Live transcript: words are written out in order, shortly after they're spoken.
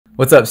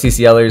What's up,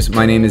 CCLers?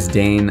 My name is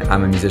Dane.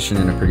 I'm a musician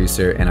and a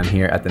producer, and I'm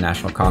here at the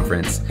National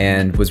Conference,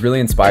 and was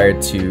really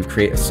inspired to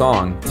create a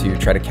song to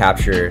try to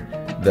capture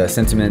the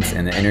sentiments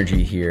and the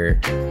energy here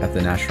at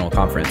the National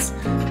Conference.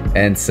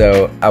 And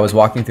so I was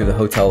walking through the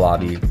hotel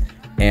lobby,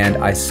 and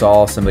I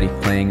saw somebody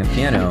playing a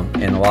piano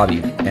in the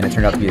lobby, and it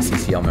turned out to be a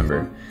CCL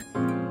member.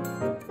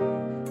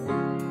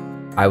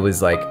 I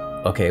was like,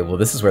 okay, well,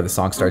 this is where the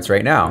song starts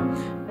right now.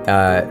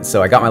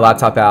 So I got my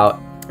laptop out,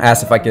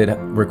 asked if I could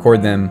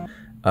record them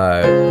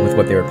with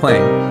what they were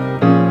playing.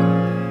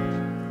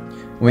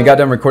 When we got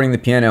done recording the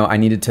piano, I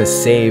needed to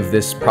save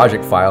this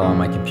project file on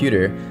my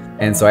computer,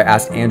 and so I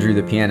asked Andrew,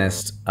 the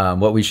pianist,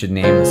 what we should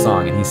name the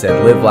song, and he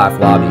said Live, Laugh,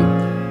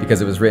 Lobby,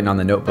 because it was written on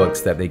the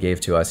notebooks that they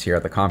gave to us here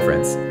at the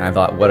conference, and I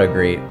thought, what a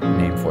great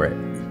name for it.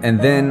 And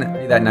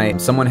then that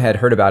night, someone had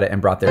heard about it and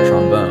brought their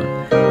trombone,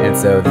 and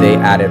so they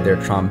added their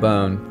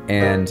trombone,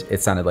 and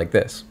it sounded like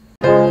this.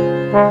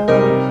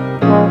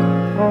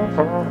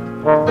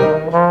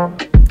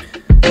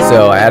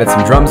 So I added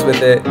some drums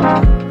with it.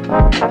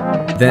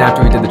 Then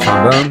after we did the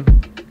trombone,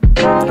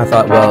 I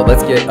thought, well,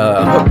 let's get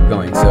a hook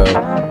going. So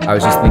I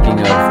was just thinking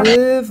of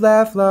Live,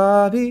 Laugh,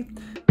 Lobby.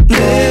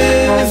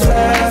 Live,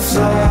 Laugh,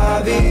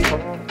 Lobby.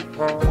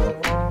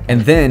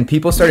 And then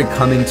people started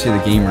coming to the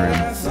game room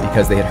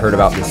because they had heard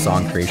about this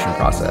song creation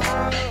process.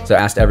 So I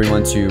asked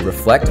everyone to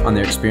reflect on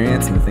their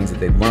experience and the things that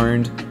they'd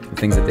learned, the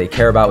things that they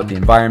care about with the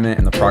environment,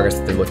 and the progress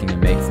that they're looking to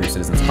make through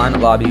Citizens Climate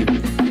Lobby.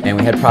 And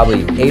we had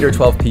probably 8 or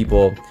 12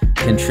 people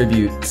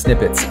contribute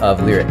snippets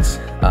of lyrics,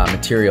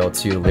 material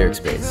to the lyric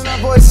space.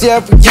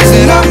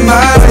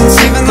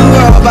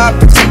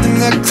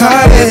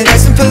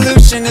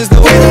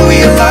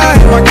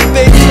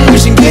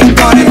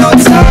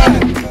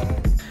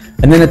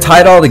 And then to tie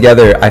it all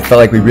together, I felt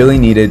like we really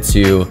needed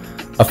to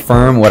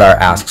affirm what our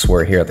asks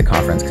were here at the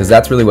conference, because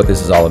that's really what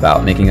this is all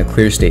about, making a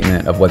clear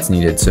statement of what's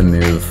needed to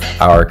move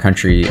our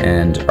country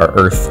and our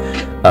earth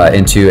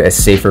into a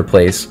safer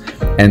place.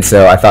 And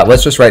so I thought,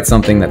 let's just write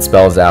something that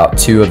spells out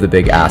 2 of the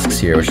big asks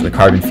here, which are the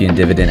Carbon Fee and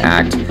Dividend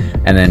Act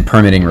and then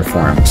permitting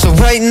reform. So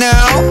right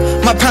now,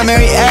 my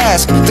primary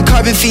ask, the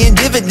Carbon Fee and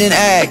Dividend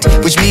Act,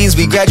 which means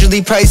we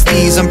gradually price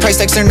these on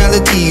price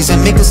externalities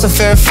and make this a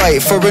fair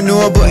fight for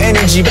renewable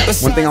energy.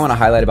 One thing I want to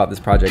highlight about this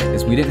project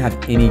is we didn't have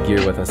any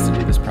gear with us to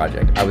do this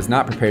project. I was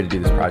not prepared to do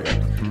this project.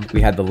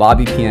 We had the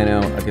lobby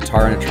piano, a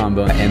guitar and a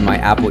trombone, and my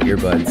Apple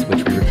earbuds,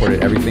 which we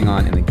recorded everything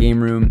on in the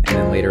game room, and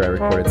then later I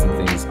recorded some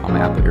things on my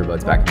Apple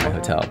earbuds back in my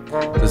hotel.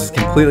 So this is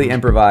completely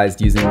improvised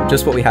using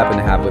just what we happened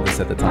to have with us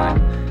at the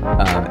time,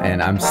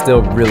 and I'm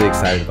still really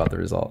excited about the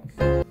result.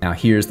 Now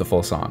here's the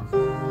full song.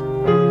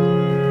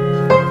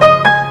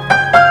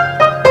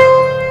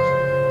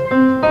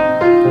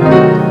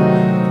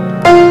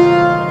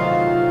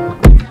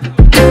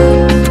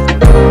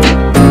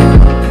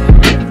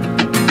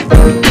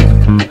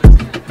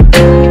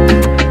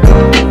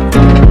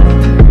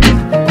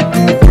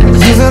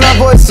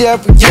 Yeah,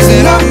 we're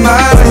using our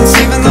minds,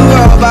 saving the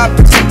world by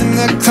protecting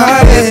the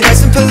climate.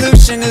 Rising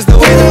pollution is the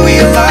way that we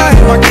align.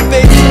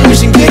 Market-based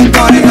pollution, get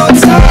on in no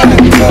time.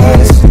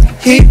 Cause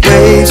heat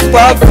waves,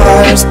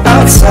 wildfires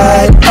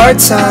outside, our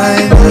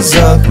time is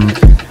up.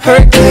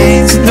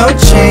 Hurricanes, no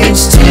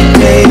change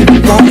today,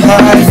 we won't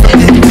hide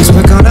from it. Cause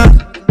we're gonna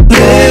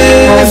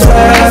live,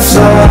 laugh,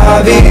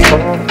 lobby.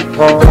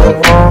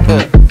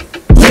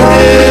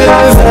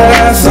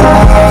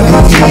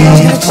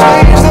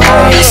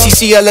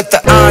 CCL at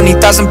the Ani,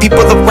 1,000 people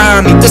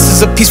around me. This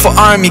is a peaceful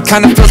army,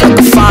 kinda feels like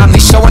a family.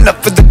 Showing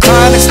up for the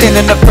climate,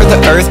 standing up for the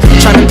earth,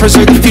 trying to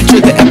preserve the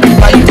future that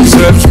everybody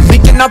deserves.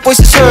 Making our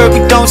voices heard, we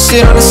don't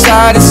sit on the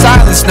side in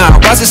silence now.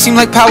 Why does it seem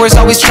like power's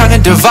always trying to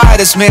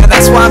divide us, man?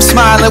 That's why I'm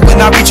smiling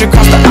when I reach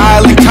across the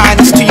island.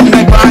 Kindness to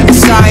unite behind the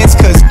science,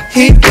 cause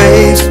heat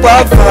waves,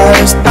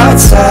 wildfires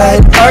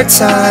outside, our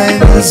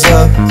time is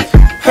up.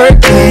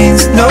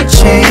 Hurricanes, no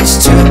change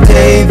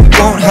today, we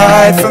won't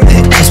hide from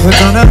it. Cause we're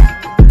gonna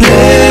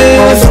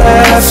live,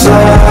 laugh,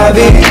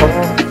 lobby.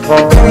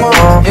 Come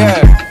on, yeah.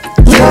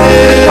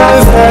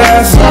 Live,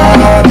 laugh,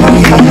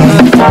 lobby.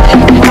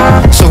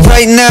 So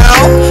right now,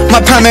 my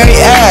primary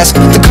ask,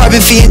 the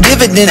Carbon Fee and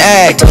Dividend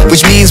Act,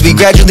 which means we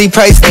gradually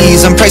price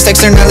these on price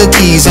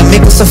externalities and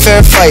make this a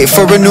fair fight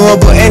for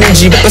renewable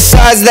energy. But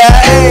besides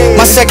that,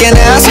 my second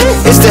ask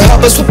is to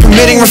help us with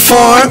permitting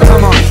reform.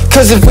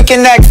 Cause if we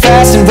can act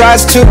fast and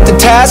rise to the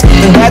task,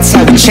 then that's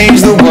how we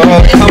change the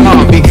world. Come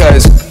on,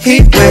 because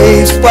heat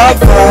waves,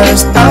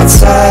 wildfires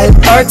outside,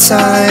 our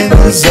time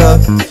is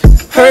up.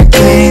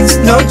 Hurricanes,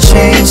 no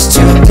change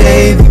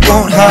today, we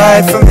won't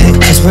hide from it.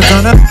 Cause we're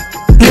gonna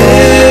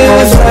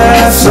live,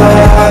 laugh,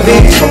 lobby.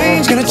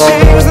 Change, gonna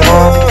change the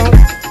world.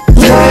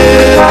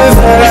 Live,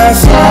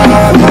 laugh,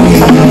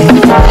 lobby.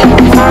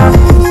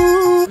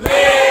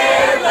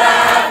 Live,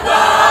 laugh,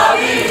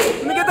 lobby.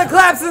 Let me get the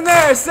claps in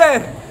there, say.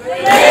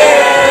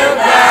 Live,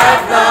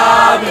 laugh,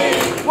 lobby.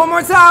 One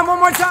more time, one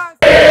more time.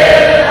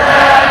 Live,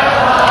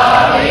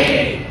 laugh,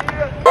 lobby.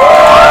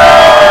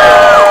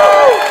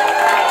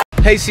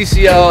 Hey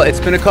CCL, it's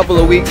been a couple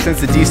of weeks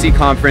since the DC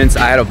conference.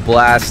 I had a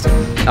blast.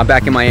 I'm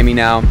back in Miami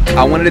now.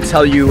 I wanted to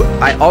tell you,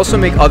 I also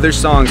make other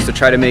songs to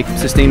try to make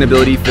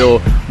sustainability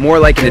feel more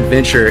like an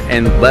adventure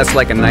and less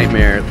like a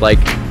nightmare. Like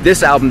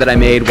this album that I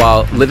made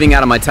while living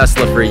out of my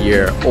Tesla for a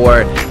year,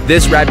 or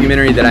this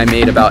rap-umentary that I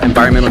made about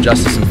environmental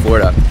justice in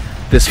Florida.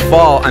 This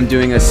fall, I'm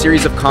doing a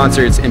series of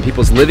concerts in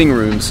people's living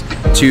rooms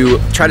to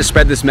try to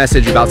spread this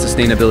message about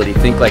sustainability.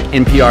 Think like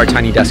NPR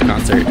Tiny Desk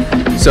Concert.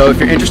 So if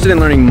you're interested in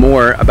learning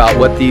more about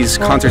what these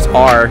concerts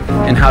are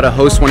and how to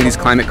host one of these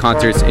climate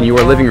concerts in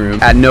your living room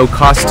at no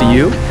cost to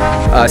you,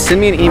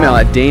 send me an email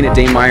at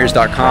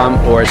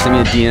dane@danemyers.com or send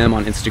me a DM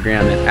on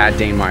Instagram at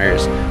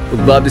 @danemyers.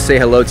 Would love to say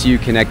hello to you,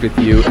 connect with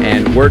you,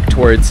 and work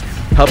towards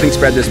helping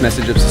spread this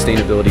message of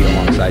sustainability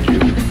alongside you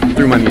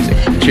through my music.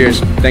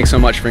 Cheers. Thanks so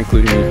much for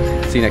including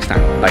me. See you next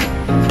time.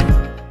 Bye.